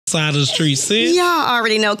side of the street, sis. Y'all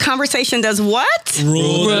already know conversation does what?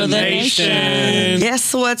 Rule the nation.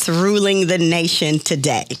 Guess what's ruling the nation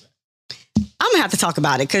today? I'm going to have to talk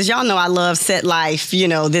about it because y'all know I love set life. You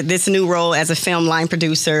know, this new role as a film line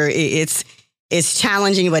producer, it's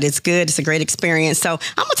challenging, but it's good. It's a great experience. So I'm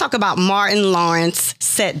going to talk about Martin Lawrence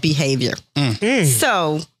set behavior.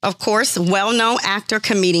 So, of course, well-known actor,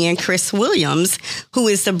 comedian Chris Williams, who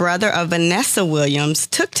is the brother of Vanessa Williams,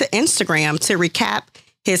 took to Instagram to recap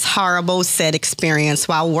his horrible set experience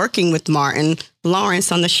while working with Martin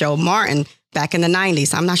Lawrence on the show Martin back in the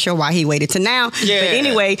 90s. I'm not sure why he waited to now. Yeah. But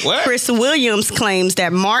anyway, Chris Williams claims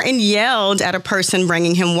that Martin yelled at a person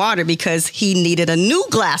bringing him water because he needed a new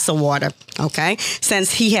glass of water, okay,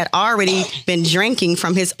 since he had already been drinking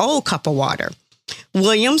from his old cup of water.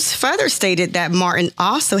 Williams further stated that Martin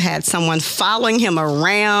also had someone following him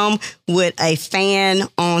around with a fan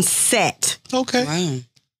on set. Okay. Wow.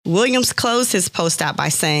 Williams closed his post out by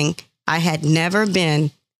saying, "I had never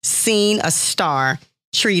been seen a star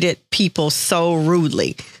treated people so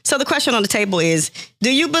rudely." So the question on the table is,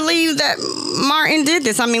 do you believe that Martin did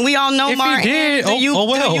this? I mean, we all know if Martin. He did, do you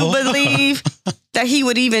believe that he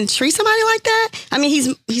would even treat somebody like that? I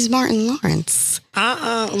mean, he's Martin Lawrence.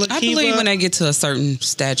 I believe when they get to a certain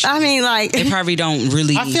stature. I mean, like, they probably don't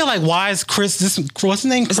really. I feel like, why is what's his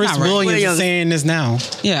name? Chris Williams saying this now?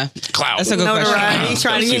 Yeah. Clout. That's a good question. He's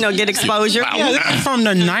trying to, get exposure. Yeah, this is from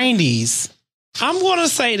the 90s. I'm going to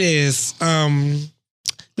say this.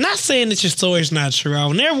 Not saying that your story is not true. I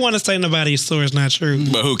would never want to say nobody's story is not true.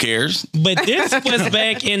 But who cares? But this was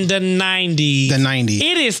back in the 90s. The 90s.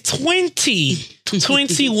 It is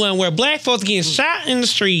 2021 where black folks getting shot in the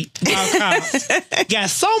street by cops. Got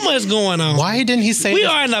so much going on. Why didn't he say we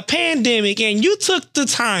are in a pandemic and you took the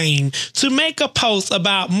time to make a post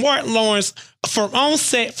about Martin Lawrence from on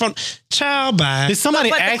set from child by. Did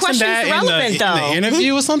somebody ask him that in the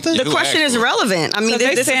interview or something? The question is relevant. I mean,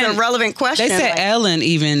 this is a relevant question. They said Ellen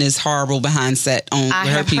even is horrible behind set on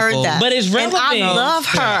her people. Heard that. But it's relevant. And I love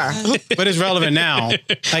her. But it's relevant now.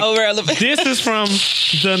 Like, relevant. This is from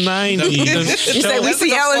the 90s. You say we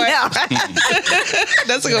see Ellen now.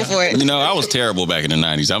 That's a good point. You know, I was terrible back in the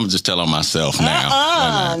 90s. I'm just telling myself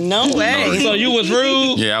now. No way. So you was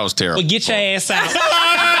rude? Yeah, I was terrible. Well, get your ass out.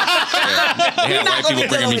 They had white people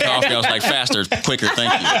bringing me coffee. I was like, faster, quicker,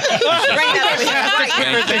 thank you.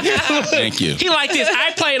 Thank you. He like this.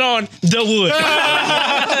 I played on the wood.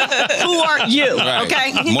 Who are you? Right.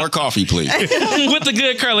 Okay. More coffee, please. With the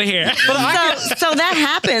good curly hair. So that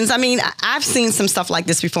happens. I mean, I've seen some stuff like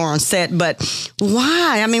this before on set, but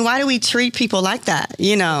why? I mean, why do we treat people like that?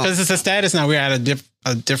 You know, because it's a status now. We're at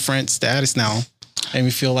a different status now. And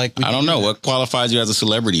we feel like I don't know what qualifies you as a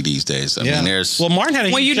celebrity these days. I mean, there's Martin had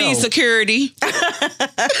a when huge you show. need security. Like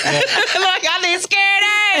I need security.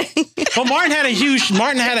 Well, Martin had a huge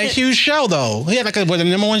show though. He had like the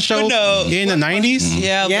number one show in the 90s.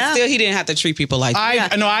 Yeah, but still he didn't have to treat people like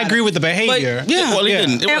that. I agree with the behavior. But, well, he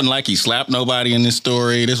didn't. It wasn't like he slapped nobody in this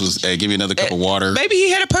story. This was give me another cup of water. Maybe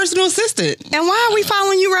he had a personal assistant. And why are we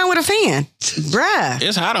following you around with a fan, bruh?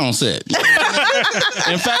 It's hot on set.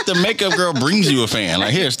 In fact, the makeup girl brings you a fan.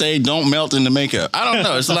 Like, here, stay, don't melt in the makeup. I don't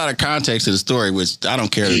know. It's a lot of context to the story, which I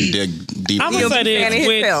don't care to dig deep. I'm gonna say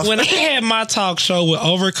this: when I had my talk show with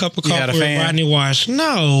Over a Cup of Coffee with Rodney Wash,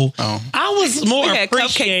 I was more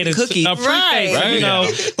appreciative. Right. You know,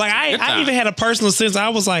 like I even had a personal sense. I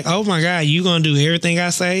was like, oh my God, you gonna do everything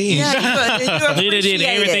I say? Yeah, you did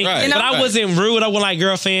everything. Right. But I wasn't rude. I wasn't like,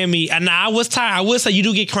 girl, fan me. And I was tired. I would say you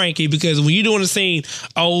do get cranky because when you're doing the scene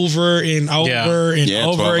over and over and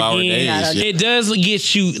over again, it does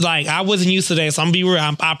get you. Like, I wasn't used to that, so I'm gonna be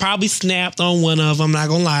real. I probably snapped on one of them. I'm not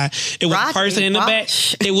gonna lie. It was a person in the back.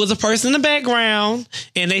 It was a person in the background,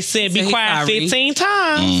 and they said, "Be quiet" 15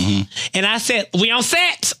 times. And I said, "We on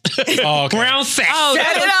set. We're on set. Oh,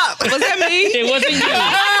 set it up." Was that me? It wasn't you.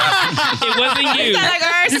 It wasn't you.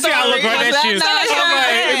 You see, I look right at you.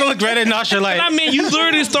 You look right at Nasha like. I mean, you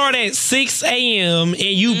literally start at 6 a.m. and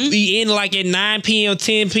you be in like at 9 p.m.,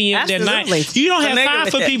 10 p.m. that night. You don't have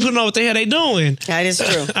time for people who know what the hell they doing. That is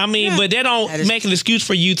true. I mean, but that don't make an excuse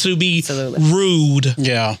for you to be rude.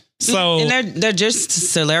 Yeah. So and they're just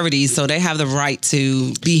celebrities, so they have the right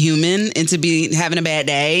to be human and to be having a bad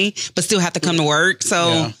day, but still have to come to work.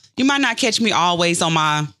 So you might not catch me always on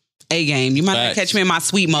my A game. You might not catch me in my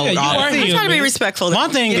sweet mode. I'm trying to be respectful. My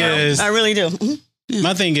thing is, I really do.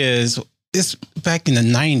 My thing is, it's back in the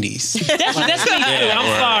 90s. That's me too.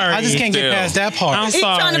 I'm sorry. I just can't get past that part. I'm He's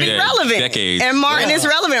sorry. trying to be relevant. Decades. And Martin is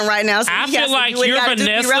relevant right now. So I feel like you're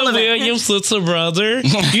Vanessa Williams' little brother.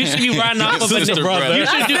 You should be riding off of Sister brother. You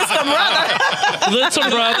should do little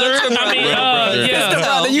brother. I mean,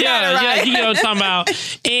 yeah. You know what I'm talking about.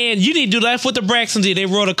 And you need to do that what the Braxton did. They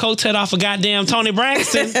wrote a coattail off of goddamn Tony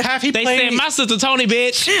Braxton. They said, my sister Tony,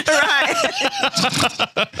 bitch. Right.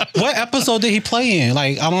 What episode did he play in?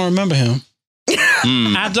 Like, I don't remember him.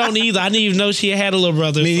 I don't either. I didn't even know she had a little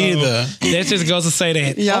brother. Me either. That just goes to say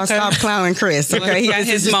that. Y'all stop clowning Chris. Okay, that's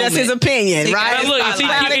his opinion, right? Look,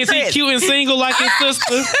 is he cute and single like his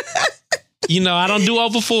sister? You know, I don't do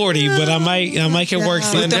over 40, but I might can work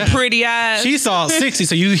with the pretty eyes. She saw 60,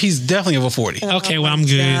 so he's definitely over 40. Okay, well, I'm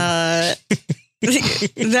good.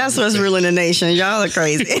 That's what's ruling the nation. Y'all are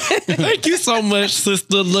crazy. Thank you so much,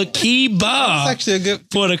 Sister Lakiba. That's actually a good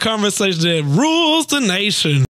for the conversation that rules the nation.